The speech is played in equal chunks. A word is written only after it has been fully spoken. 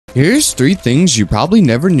Here's 3 things you probably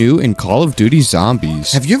never knew in Call of Duty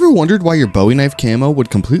Zombies. Have you ever wondered why your Bowie knife camo would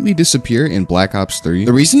completely disappear in Black Ops 3?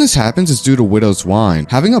 The reason this happens is due to Widow's Wine.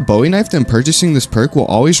 Having a Bowie knife then purchasing this perk will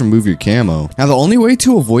always remove your camo. Now the only way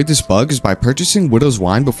to avoid this bug is by purchasing Widow's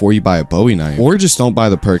Wine before you buy a Bowie knife, or just don't buy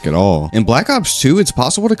the perk at all. In Black Ops 2, it's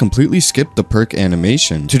possible to completely skip the perk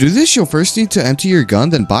animation. To do this, you'll first need to empty your gun,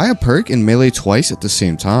 then buy a perk and melee twice at the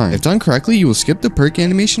same time. If done correctly, you will skip the perk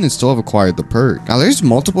animation and still have acquired the perk. Now there's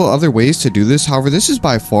multiple other ways to do this, however this is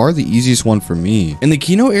by far the easiest one for me. In the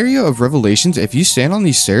Kino area of Revelations, if you stand on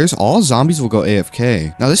these stairs, all zombies will go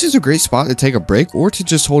AFK. Now this is a great spot to take a break or to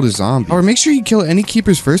just hold a zombie. However, make sure you kill any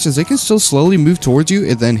keepers first, as they can still slowly move towards you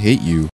and then hit you.